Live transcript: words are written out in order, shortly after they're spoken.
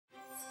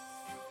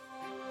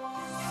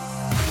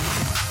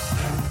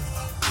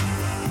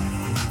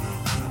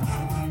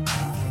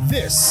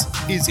This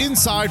is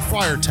Inside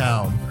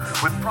Friartown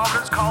with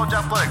Providence College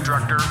Athletic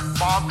Director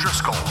Bob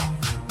Driscoll.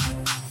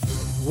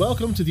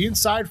 Welcome to the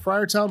Inside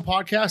Friartown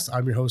podcast.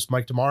 I'm your host,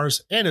 Mike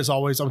DeMars, and as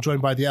always, I'm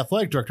joined by the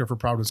Athletic Director for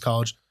Providence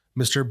College,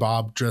 Mr.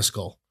 Bob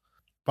Driscoll.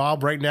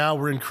 Bob, right now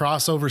we're in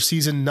crossover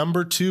season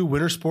number 2,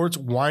 winter sports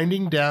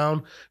winding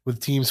down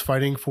with teams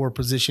fighting for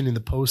position in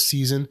the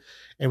postseason.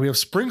 And we have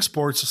spring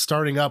sports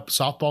starting up.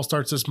 Softball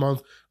starts this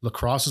month.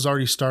 Lacrosse has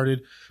already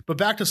started. But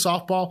back to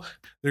softball,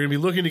 they're going to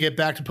be looking to get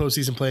back to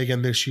postseason play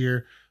again this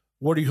year.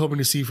 What are you hoping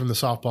to see from the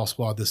softball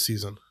squad this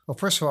season? Well,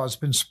 first of all, it's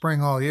been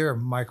spring all year,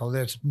 Michael.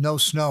 There's no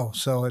snow,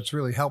 so it's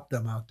really helped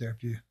them out there.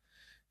 If you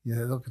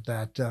look at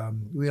that.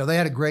 They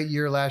had a great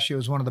year last year. It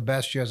was one of the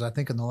best years, I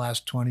think, in the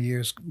last 20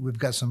 years. We've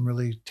got some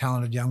really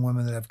talented young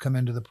women that have come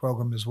into the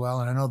program as well,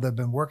 and I know they've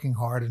been working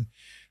hard, and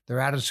their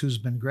attitude's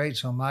been great.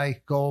 So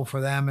my goal for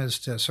them is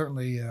to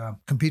certainly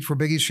compete for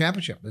Big East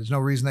Championship. There's no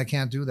reason they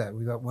can't do that.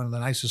 We've got one of the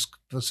nicest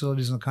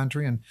facilities in the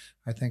country, and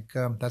I think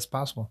that's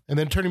possible. And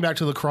then turning back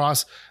to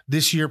lacrosse,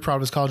 this year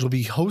Providence College will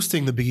be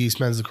hosting the Big East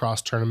Men's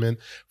Lacrosse Tournament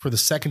for the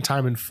second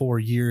time in 4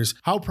 years.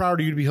 How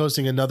proud are you to be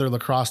hosting another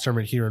lacrosse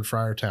tournament here in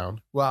Friartown?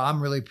 Well,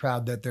 I'm really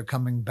proud that they're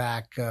coming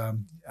back.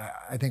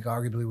 I think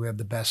arguably we have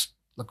the best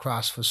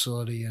lacrosse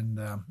facility in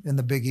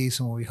the Big East,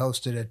 and when we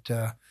hosted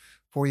it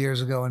 4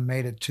 years ago and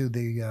made it to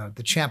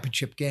the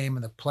championship game,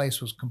 and the place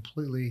was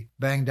completely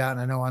banged out. And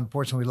I know,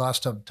 unfortunately, we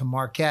lost to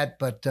Marquette,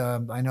 but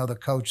I know the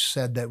coach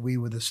said that we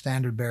were the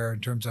standard bearer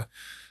in terms of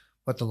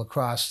what the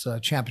lacrosse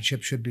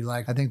championship should be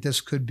like. I think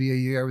this could be a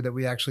year that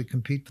we actually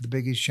compete for the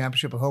Big East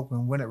Championship. I hope we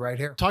can win it right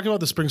here. Talking about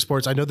the spring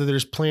sports, I know that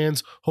there's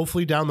plans,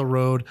 hopefully down the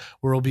road,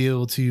 where we'll be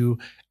able to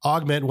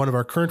augment one of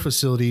our current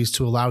facilities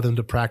to allow them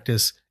to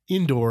practice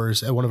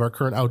indoors at one of our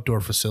current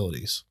outdoor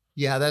facilities.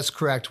 Yeah, that's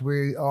correct.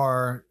 We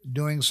are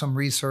doing some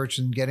research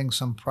and getting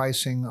some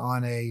pricing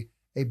on a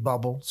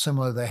bubble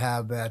similar they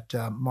have at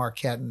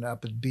Marquette and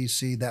up at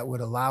BC that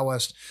would allow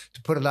us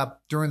to put it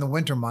up during the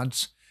winter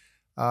months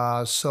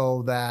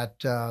so that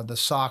the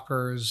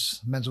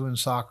soccers, men's and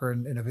women's soccer,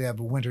 and if we have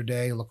a winter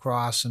day,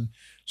 lacrosse and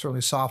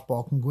certainly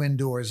softball can go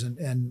indoors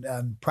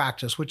and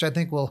practice, which I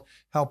think will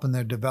help in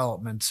their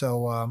development.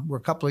 So we're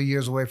a couple of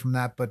years away from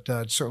that, but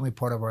it's certainly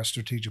part of our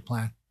strategic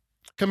plan.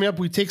 Coming up,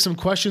 we take some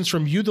questions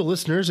from you, the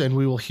listeners, and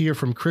we will hear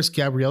from Chris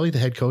Gabrielli, the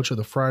head coach of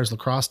the Friars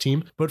lacrosse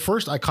team. But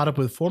first, I caught up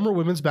with former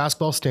women's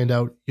basketball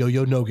standout,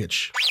 Yo-Yo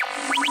Nogic.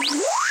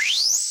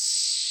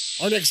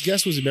 Our next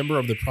guest was a member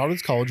of the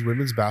Providence College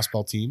women's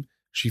basketball team.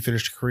 She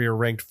finished her career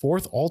ranked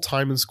 4th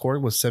all-time in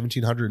scoring with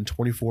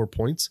 1,724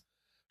 points.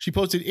 She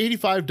posted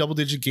 85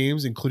 double-digit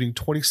games, including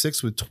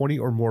 26 with 20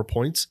 or more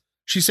points.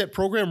 She set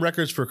program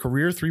records for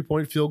career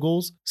three-point field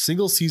goals,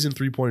 single-season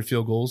three-point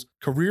field goals,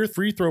 career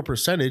free throw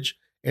percentage,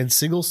 and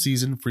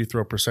single-season free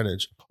throw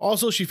percentage.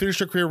 Also, she finished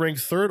her career ranked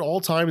 3rd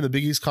all-time in the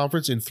Big East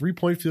Conference in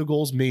three-point field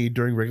goals made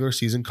during regular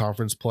season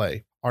conference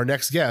play. Our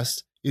next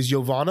guest is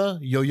Jovana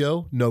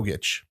Yo-Yo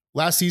Nogic.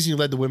 Last season, you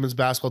led the women's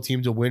basketball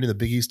team to win in the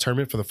Big East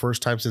Tournament for the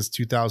first time since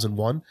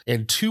 2001,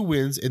 and 2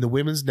 wins in the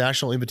Women's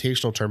National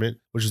Invitational Tournament,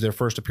 which is their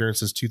first appearance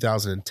since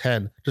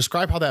 2010.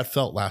 Describe how that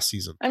felt last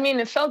season. I mean,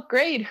 it felt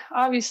great.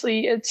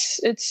 Obviously,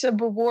 it's a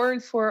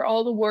reward for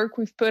all the work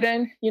we've put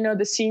in,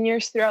 the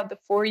seniors throughout the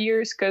 4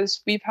 years,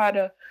 because we've had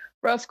a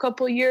rough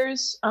couple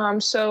years.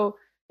 So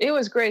it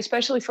was great,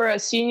 especially for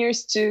us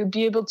seniors to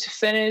be able to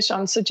finish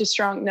on such a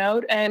strong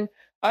note. And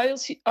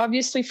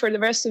obviously for the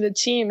rest of the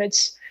team,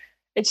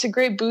 it's a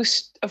great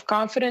boost of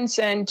confidence,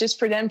 and just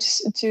for them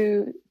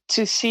to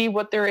see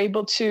what they're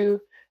able to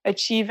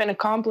achieve and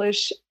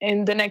accomplish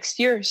in the next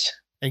years.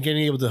 And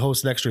getting able to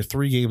host an extra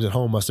 3 games at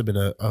home must have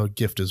been a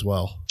gift as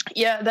well.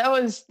 Yeah, that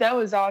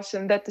was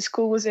awesome that the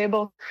school was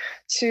able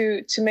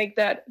to make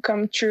that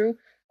come true.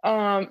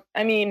 I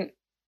mean,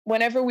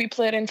 whenever we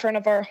played in front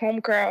of our home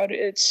crowd,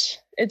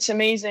 it's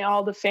amazing,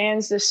 all the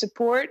fans, the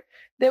support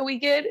that we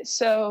get.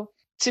 So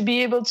to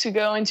be able to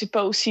go into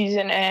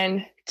postseason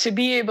and to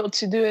be able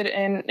to do it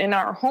in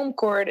our home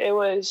court, it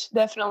was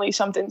definitely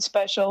something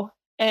special.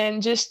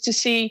 And just to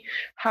see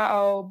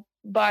how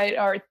by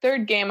our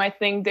 3rd game, I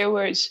think there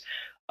was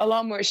a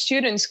lot more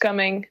students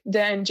coming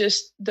than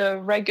just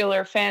the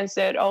regular fans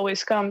that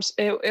always comes.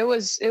 It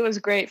was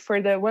great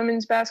for the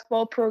women's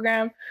basketball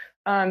program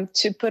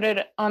to put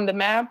it on the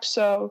map.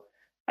 So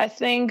I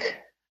think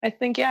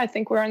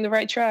we're on the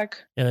right track.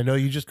 And I know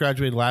you just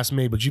graduated last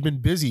May, but you've been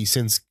busy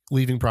since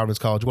leaving Providence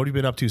College. What have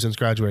you been up to since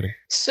graduating?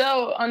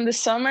 So on the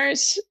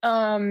summers,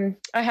 I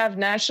have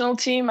national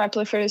team. I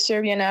play for the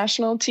Serbian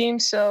national team.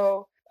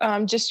 So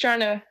I'm just trying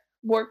to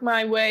work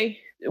my way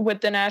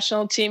with the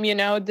national team.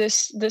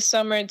 This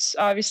summer, it's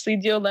obviously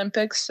the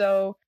Olympics.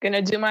 So going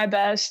to do my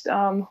best,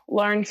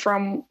 learn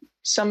from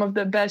some of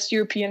the best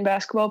European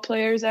basketball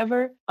players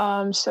ever.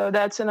 So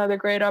that's another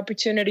great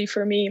opportunity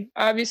for me.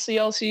 Obviously,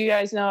 also, you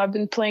guys know I've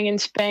been playing in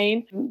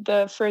Spain,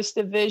 the first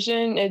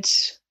division.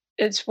 It's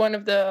one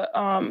of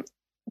the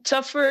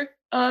tougher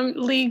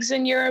leagues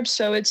in Europe.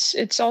 So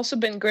it's also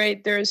been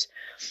great. There's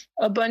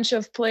a bunch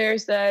of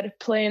players that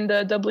play in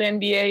the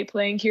WNBA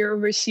playing here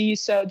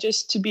overseas. So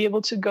just to be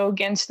able to go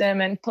against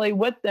them and play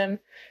with them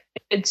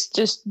it's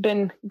just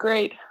been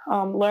great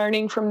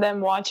learning from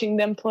them, watching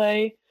them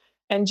play,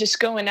 and just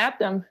going at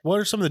them. What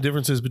are some of the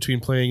differences between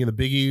playing in the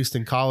Big East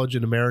and college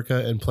in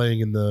America and playing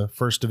in the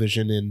first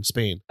division in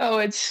Spain? Oh,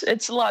 it's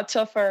a lot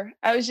tougher.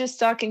 I was just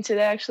talking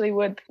today actually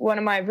with one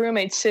of my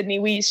roommates, Sydney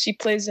Weiss. She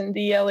plays in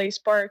the LA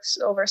Sparks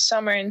over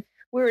summer, and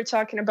we were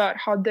talking about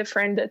how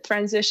different the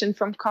transition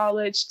from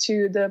college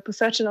to the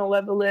professional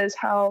level is,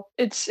 how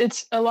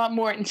it's a lot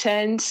more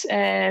intense,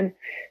 and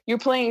you're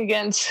playing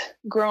against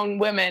grown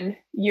women.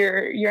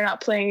 You're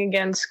not playing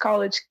against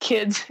college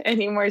kids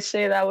anymore,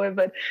 say that way,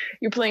 but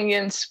you're playing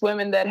against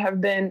women that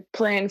have been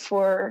playing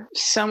for,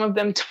 some of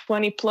them,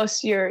 20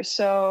 plus years.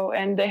 So,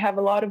 and they have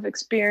a lot of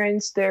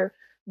experience. Their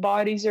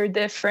bodies are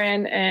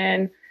different,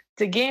 and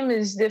the game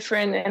is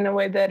different in a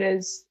way that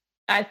is,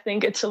 I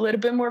think it's a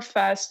little bit more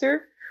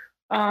faster.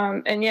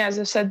 And yeah, as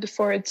I said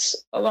before, it's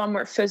a lot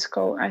more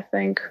physical, I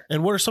think.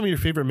 And what are some of your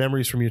favorite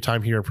memories from your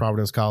time here at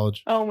Providence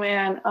College? Oh,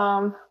 man.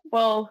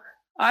 Well,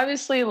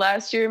 obviously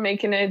last year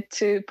making it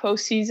to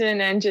postseason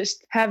and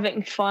just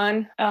having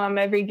fun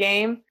every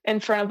game in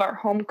front of our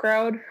home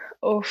crowd.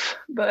 Oof,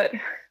 but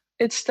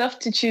it's tough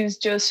to choose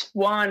just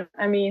one.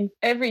 I mean,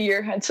 every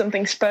year had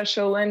something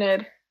special in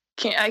it.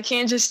 I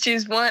can't just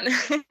choose one.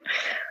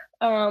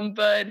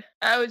 But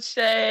I would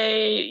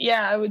say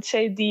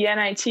the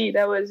NIT,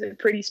 that was a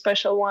pretty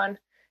special one.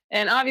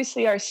 And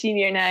obviously our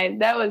senior night,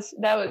 that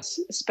was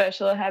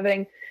special,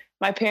 having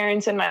my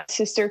parents and my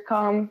sister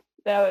come.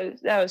 That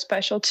was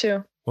special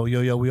too. Well,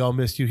 Yo-Yo, we all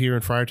missed you here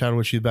in Friartown.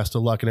 Wish you the best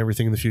of luck and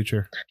everything in the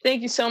future.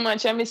 Thank you so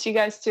much. I miss you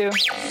guys too.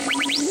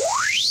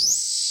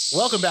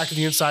 Welcome back to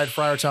the Inside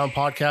Friartown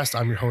podcast.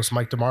 I'm your host,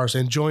 Mike DeMars,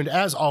 and joined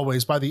as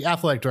always by the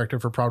athletic director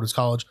for Providence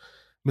College,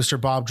 Mr.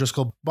 Bob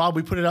Driscoll. Bob,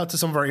 we put it out to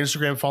some of our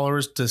Instagram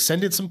followers to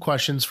send in some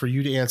questions for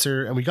you to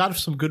answer, and we got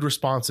some good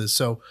responses.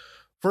 So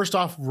first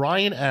off,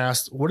 Ryan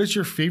asked, what is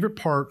your favorite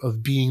part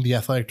of being the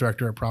athletic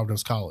director at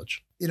Providence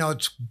College? You know,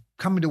 it's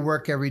coming to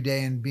work every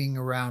day and being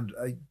around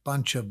a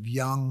bunch of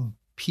young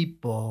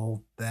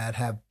people that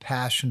have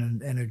passion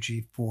and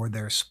energy for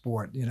their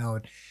sport. You know,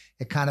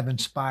 it kind of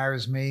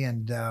inspires me,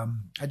 and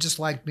I just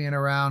like being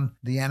around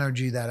the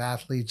energy that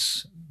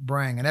athletes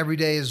bring. And every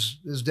day is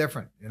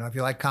different. You know, if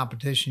you like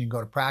competition, you can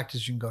go to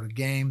practice, you can go to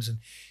games. And,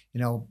 you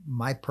know,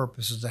 my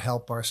purpose is to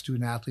help our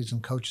student athletes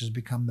and coaches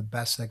become the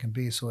best they can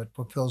be. So it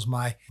fulfills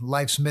my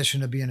life's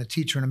mission of being a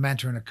teacher and a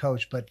mentor and a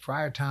coach. But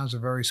Friartown's a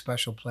very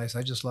special place.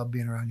 I just love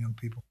being around young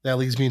people. That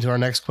leads me into our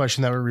next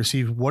question that we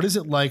received. What is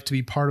it like to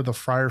be part of the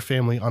Friar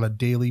family on a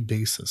daily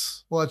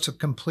basis? Well, it's a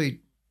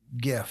complete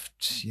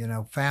gift. You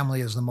know,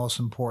 family is the most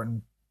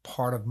important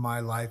part of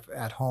my life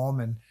at home.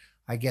 And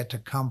I get to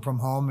come from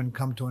home and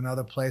come to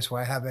another place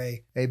where I have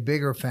a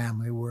bigger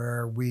family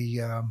where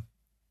we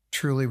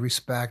truly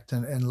respect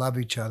and love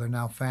each other.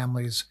 Now,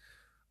 families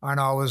aren't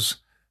always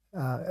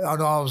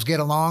get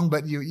along,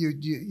 but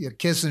you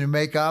kiss and you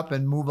make up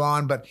and move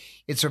on. But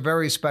it's a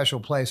very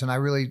special place, and I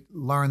really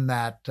learned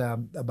that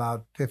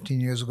about 15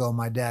 years ago.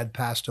 My dad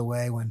passed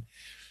away when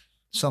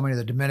so many of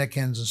the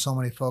Dominicans and so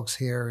many folks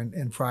here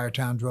in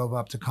Friartown drove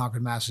up to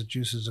Concord,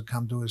 Massachusetts to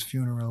come to his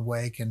funeral and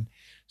wake, and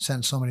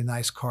sent so many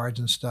nice cards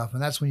and stuff.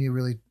 And that's when you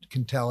really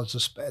can tell it's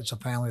a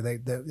family.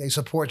 They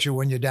support you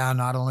when you're down,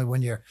 not only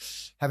when you're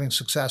having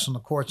success on the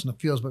courts and the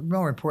fields, but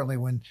more importantly,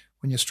 when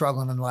you're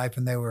struggling in life.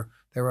 And they were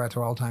at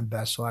their all-time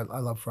best. So I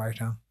love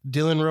Friartown.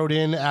 Dylan wrote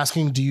in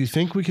asking, do you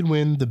think we can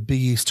win the Big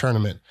East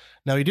tournament?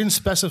 Now, he didn't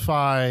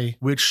specify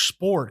which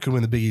sport could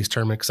win the Big East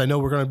tournament, because I know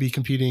we're going to be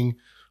competing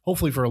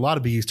hopefully for a lot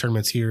of Big East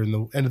tournaments here in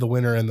the end of the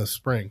winter and the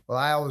spring. Well,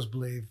 I always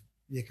believe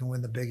you can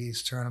win the Big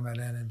East tournament,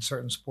 and in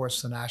certain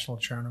sports, the national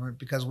tournament,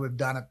 because we've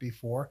done it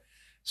before.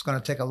 It's going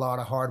to take a lot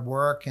of hard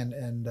work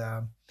and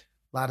a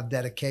lot of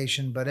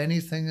dedication, but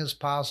anything is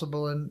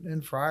possible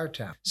in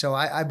Friartown. So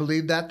I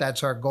believe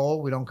that's our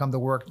goal. We don't come to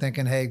work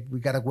thinking, hey, we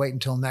got to wait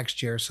until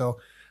next year. So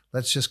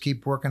let's just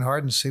keep working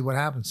hard and see what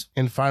happens.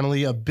 And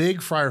finally, a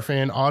big Friar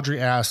fan, Audrey,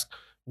 asked,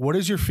 what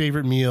is your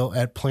favorite meal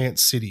at Plant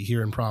City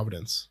here in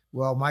Providence?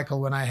 Well,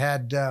 Michael, when I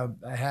had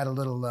a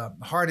little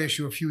heart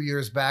issue a few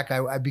years back,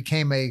 I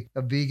became a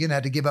vegan. I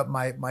had to give up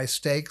my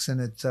steaks,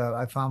 and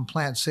I found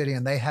Plant City,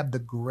 and they have the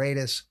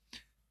greatest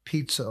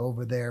pizza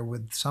over there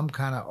with some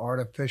kind of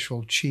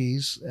artificial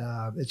cheese.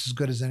 It's as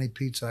good as any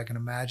pizza I can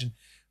imagine.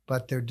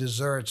 But their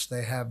desserts,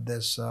 they have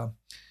this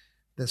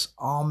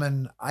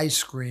almond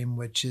ice cream,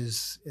 which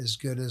is as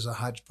good as a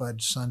hot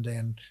fudge sundae,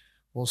 and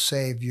will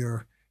save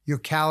your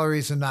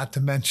calories, and not to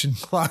mention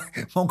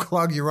won't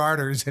clog your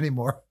arteries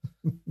anymore.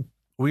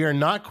 We are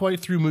not quite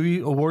through movie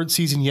award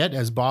season yet,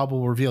 as Bob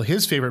will reveal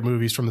his favorite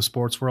movies from the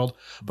sports world.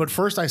 But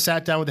first, I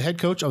sat down with the head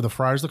coach of the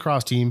Friars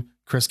lacrosse team,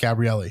 Chris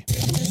Gabrielli.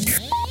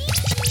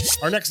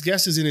 Our next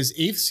guest is in his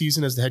 8th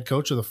season as the head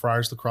coach of the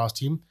Friars lacrosse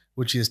team,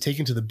 which he has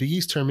taken to the Big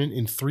East tournament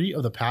in 3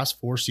 of the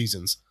past 4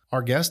 seasons.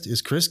 Our guest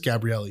is Chris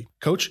Gabrielli.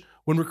 Coach,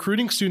 when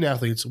recruiting student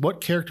athletes,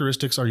 what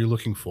characteristics are you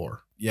looking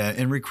for? Yeah,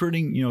 in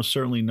recruiting,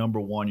 certainly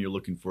number one, you're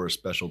looking for a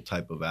special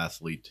type of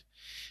athlete,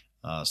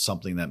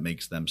 something that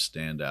makes them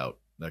stand out.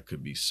 That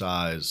could be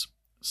size,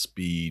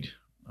 speed,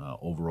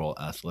 overall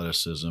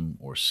athleticism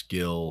or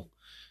skill.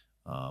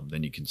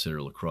 Then you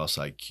consider lacrosse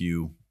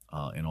IQ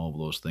and all of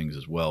those things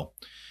as well.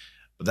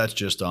 But that's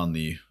just on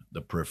the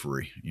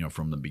periphery,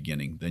 from the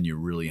beginning. Then you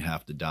really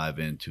have to dive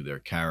into their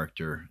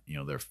character,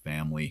 their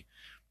family,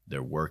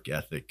 their work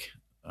ethic,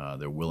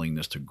 their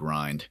willingness to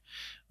grind.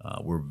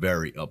 We're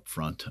very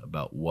upfront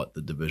about what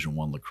the Division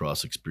I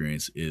lacrosse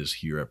experience is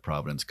here at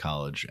Providence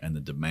College and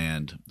the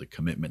demand, the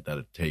commitment that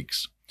it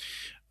takes.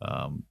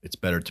 It's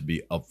better to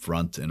be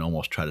upfront and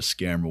almost try to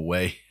scare them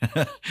away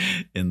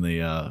in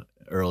the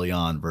early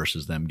on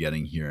versus them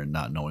getting here and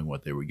not knowing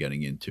what they were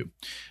getting into.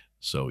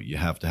 So you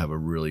have to have a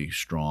really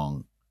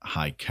strong,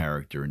 high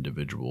character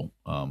individual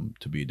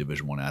to be a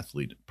Division I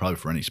athlete, probably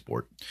for any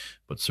sport,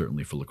 but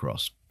certainly for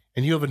lacrosse.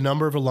 And you have a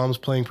number of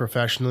alums playing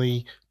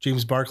professionally.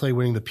 James Barclay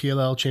winning the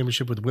PLL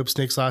championship with Whip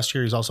Snakes last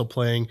year. He's also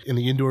playing in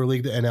the indoor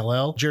league, the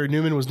NLL. Jared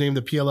Newman was named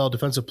the PLL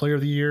Defensive Player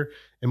of the Year.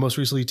 And most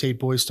recently, Tate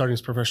Boyce starting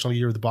his professional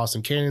year with the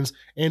Boston Cannons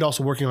and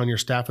also working on your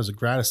staff as a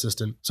grad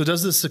assistant. So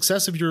does the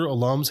success of your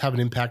alums have an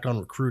impact on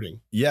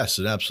recruiting? Yes,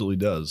 it absolutely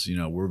does.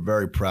 We're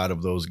very proud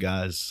of those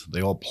guys.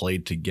 They all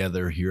played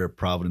together here at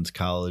Providence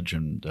College,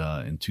 and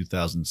in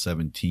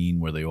 2017,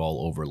 where they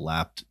all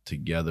overlapped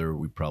together,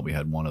 we probably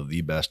had one of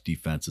the best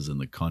defenses in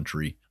the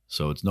country.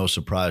 So it's no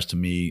surprise to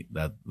me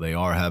that they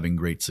are having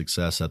great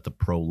success at the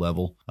pro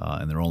level,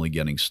 and they're only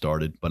getting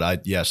started.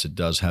 But yes, it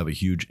does have a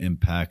huge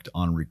impact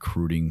on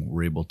recruiting.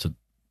 We're able to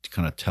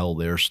kind of tell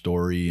their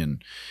story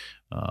and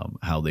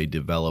how they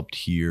developed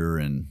here,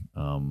 and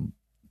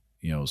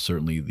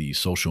certainly the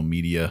social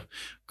media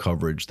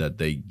coverage that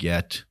they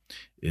get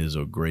is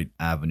a great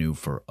avenue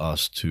for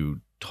us to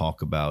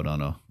talk about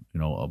on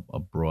a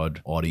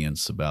broad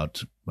audience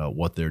about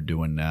what they're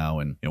doing now.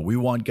 And we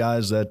want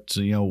guys that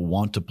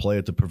want to play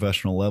at the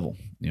professional level.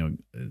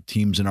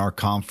 Teams in our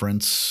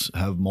conference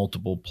have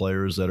multiple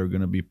players that are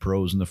going to be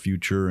pros in the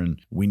future, and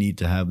we need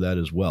to have that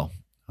as well.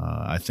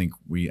 I think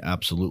we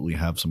absolutely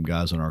have some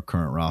guys on our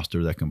current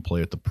roster that can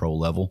play at the pro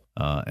level.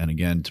 And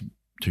again,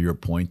 to your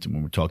point,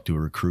 when we talk to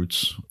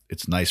recruits,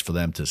 it's nice for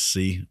them to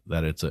see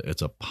that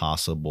it's a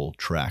possible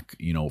track,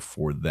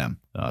 for them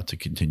to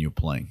continue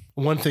playing.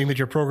 One thing that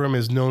your program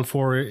is known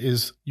for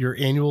is your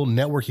annual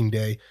networking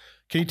day.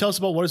 Can you tell us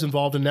about what is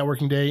involved in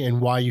Networking Day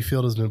and why you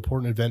feel it is an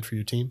important event for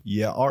your team?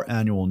 Yeah, our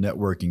annual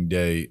Networking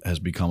Day has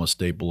become a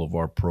staple of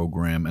our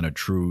program and a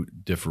true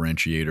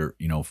differentiator,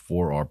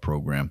 for our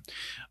program.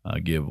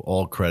 Give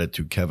all credit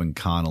to Kevin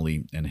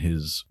Connolly and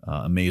his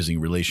amazing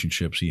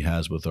relationships he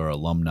has with our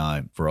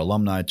alumni. For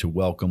alumni to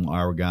welcome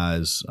our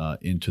guys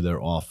into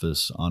their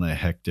office on a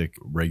hectic,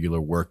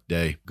 regular work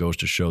day goes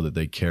to show that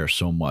they care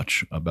so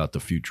much about the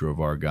future of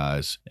our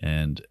guys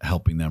and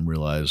helping them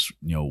realize,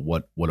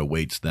 what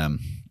awaits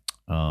them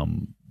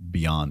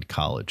beyond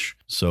college.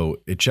 So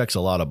it checks a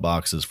lot of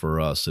boxes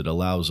for us. It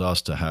allows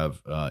us to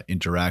have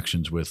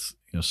interactions with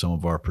some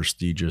of our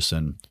prestigious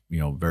and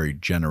very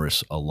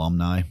generous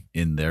alumni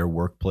in their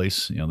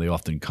workplace. They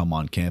often come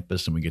on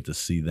campus and we get to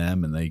see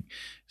them and they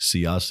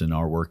see us in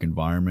our work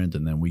environment,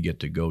 and then we get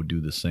to go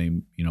do the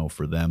same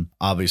for them.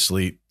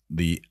 Obviously,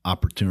 the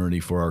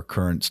opportunity for our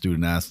current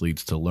student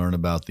athletes to learn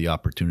about the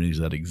opportunities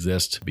that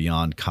exist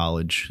beyond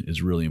college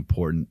is really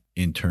important.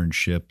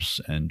 Internships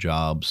and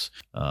jobs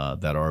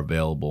that are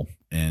available.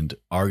 And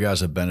our guys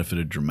have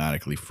benefited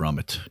dramatically from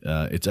it.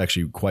 It's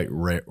actually quite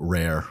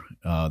rare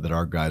that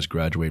our guys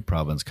graduate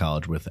Providence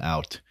College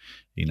without,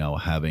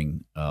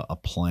 having a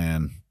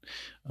plan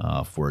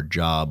for a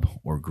job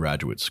or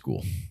graduate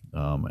school.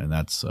 And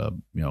that's, a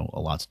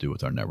lot to do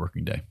with our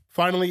networking day.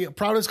 Finally,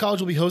 Providence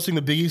College will be hosting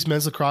the Big East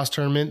Men's Lacrosse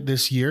Tournament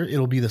this year.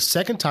 It'll be the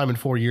second time in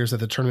 4 years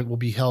that the tournament will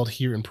be held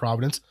here in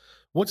Providence.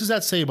 What does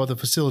that say about the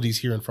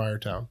facilities here in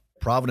Friartown?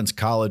 Providence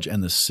College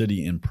and the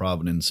city in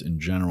Providence in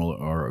general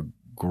are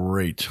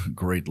great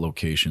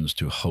locations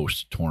to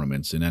host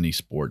tournaments in any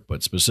sport,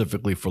 but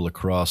specifically for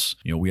lacrosse,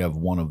 we have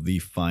one of the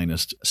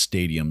finest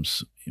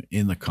stadiums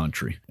in the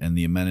country, and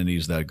the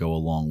amenities that go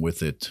along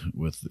with it,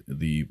 with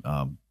the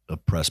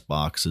press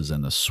boxes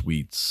and the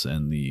suites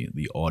and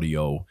the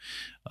audio,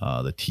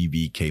 the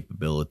TV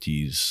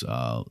capabilities,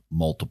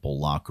 multiple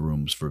locker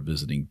rooms for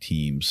visiting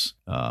teams.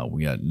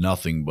 We had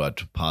nothing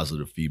but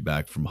positive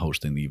feedback from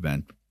hosting the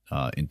event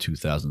in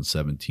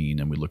 2017,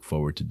 and we look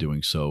forward to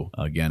doing so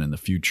again in the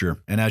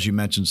future. And as you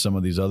mentioned, some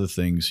of these other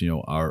things,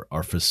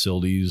 our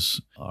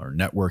facilities, our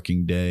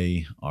networking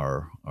day,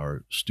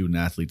 our student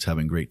athletes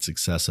having great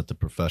success at the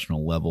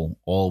professional level,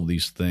 all of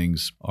these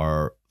things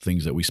are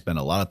things that we spend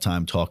a lot of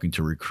time talking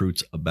to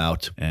recruits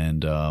about,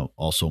 and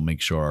also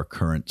make sure our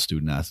current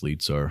student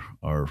athletes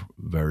are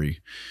very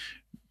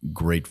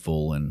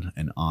grateful and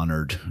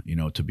honored,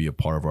 to be a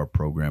part of our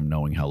program,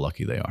 knowing how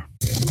lucky they are.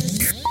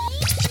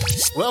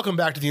 Welcome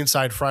back to the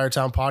Inside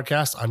Friartown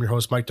podcast. I'm your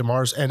host, Mike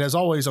DeMars, and as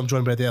always, I'm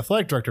joined by the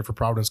athletic director for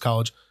Providence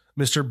College,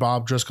 Mr.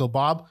 Bob Driscoll.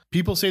 Bob,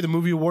 people say the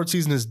movie award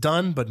season is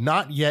done, but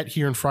not yet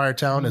here in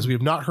Friartown, as we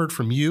have not heard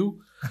from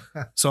you.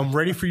 So I'm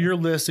ready for your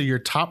list of your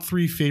top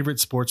 3 favorite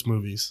sports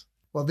movies.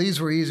 Well, these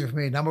were easy for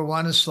me. Number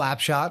one is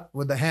Slapshot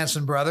with the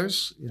Hanson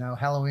brothers.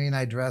 Halloween,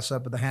 I dress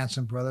up with the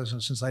Hanson brothers.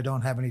 And since I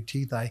don't have any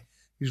teeth, I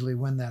usually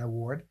win that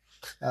award.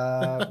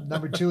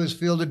 Number two is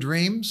Field of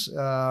Dreams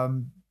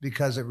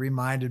because it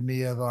reminded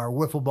me of our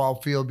wiffle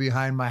ball field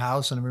behind my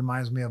house. And it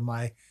reminds me of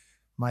my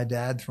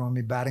dad throwing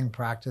me batting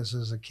practice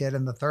as a kid.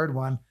 And the third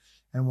one,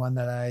 and one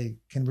that I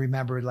can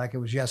remember like it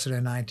was yesterday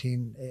in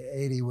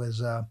 1980,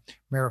 was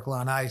Miracle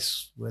on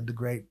Ice with the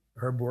great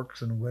Herb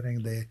Brooks and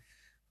winning the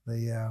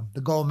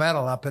gold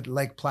medal up at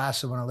Lake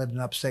Placid when I lived in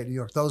upstate New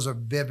York. Those are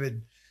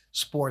vivid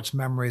sports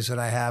memories that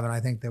I have, and I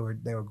think they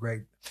were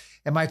great.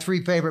 And my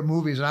three favorite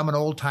movies, and I'm an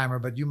old timer,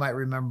 but you might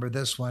remember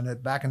this one.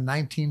 Back in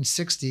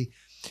 1960,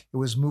 it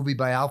was a movie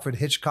by Alfred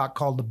Hitchcock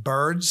called The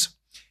Birds,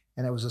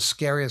 and it was the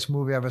scariest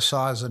movie I ever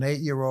saw as an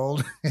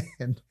 8-year-old,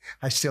 and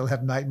I still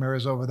have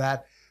nightmares over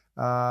that.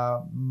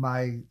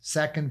 My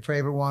second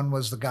favorite one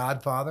was The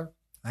Godfather,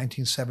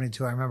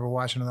 1972. I remember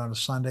watching it on a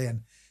Sunday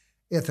in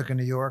Ithaca,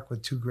 New York,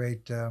 with two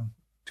great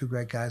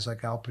guys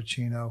like Al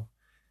Pacino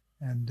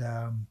and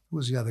who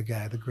was the other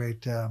guy? The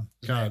great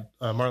Marlon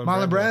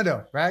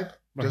Brando, right?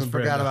 Just Marlon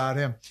forgot Brando. about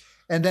him.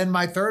 And then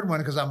my third one,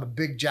 because I'm a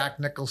big Jack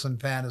Nicholson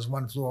fan, is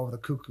One Flew Over the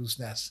Cuckoo's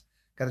Nest.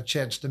 Got a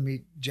chance to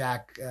meet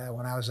Jack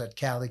when I was at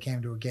Cal. He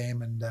came to a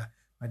game, and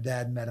my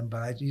dad met him.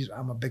 But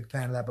I'm a big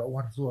fan of that. But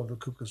One Flew Over the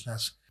Cuckoo's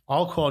Nest.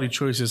 All quality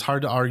choices.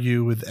 Hard to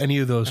argue with any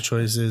of those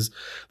choices.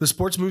 The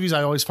sports movies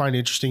I always find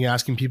interesting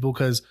asking people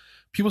because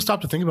people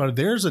stop to think about it.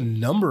 There's a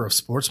number of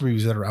sports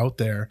movies that are out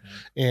there.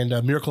 And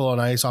Miracle on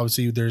Ice,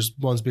 obviously, there's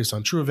ones based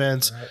on true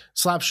events. Right.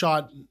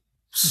 Slapshot,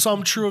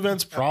 some true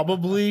events,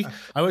 probably.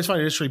 I always find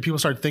it interesting. People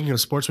start thinking of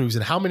sports movies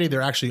and how many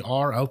there actually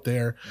are out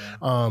there,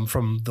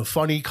 from the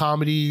funny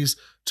comedies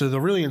to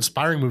the really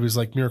inspiring movies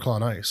like Miracle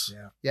on Ice.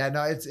 Yeah,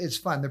 no, it's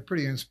fun. They're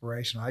pretty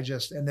inspirational.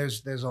 And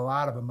there's a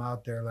lot of them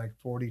out there, like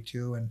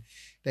 42, and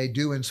they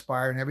do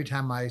inspire. And every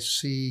time I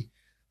see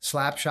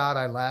Slapshot,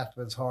 I laugh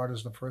as hard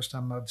as the first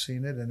time I've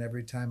seen it. And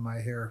every time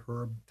I hear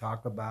Herb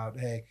talk about,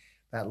 hey,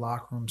 that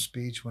locker room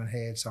speech when,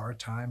 hey, it's our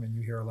time, and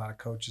you hear a lot of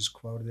coaches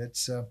quoted,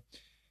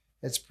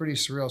 it's pretty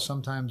surreal.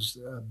 Sometimes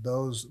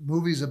those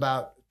movies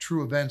about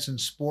true events in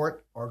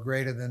sport are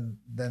greater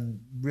than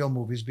real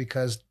movies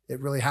because it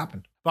really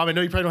happened. Bob, I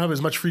know you probably don't have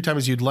as much free time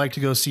as you'd like to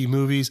go see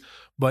movies,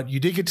 but you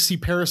did get to see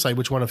Parasite,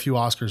 which won a few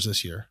Oscars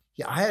this year.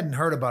 Yeah, I hadn't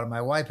heard about it.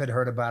 My wife had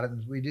heard about it,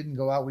 and we didn't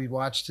go out. We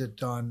watched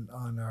it on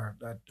our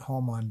at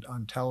home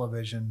on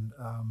television.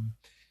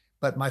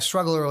 But my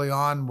struggle early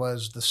on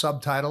was the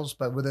subtitles.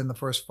 But within the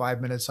first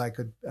 5 minutes, I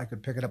could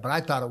pick it up. But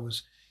I thought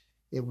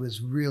it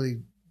was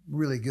really,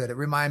 really good. It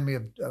reminded me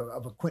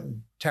of a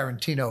Quentin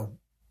Tarantino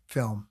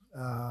film.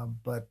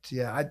 But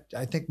yeah,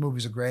 I think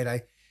movies are great.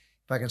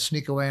 If I can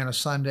sneak away on a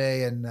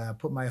Sunday and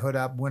put my hood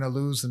up, win or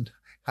lose, and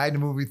hide in a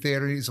movie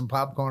theater, eat some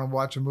popcorn, and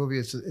watch a movie,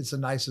 it's a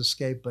nice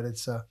escape. But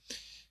it's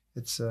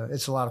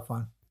a lot of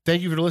fun.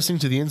 Thank you for listening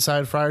to the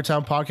Inside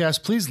Friartown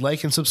podcast. Please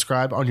like and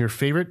subscribe on your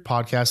favorite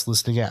podcast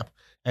listening app.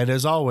 And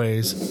as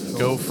always,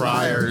 go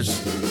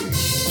Friars.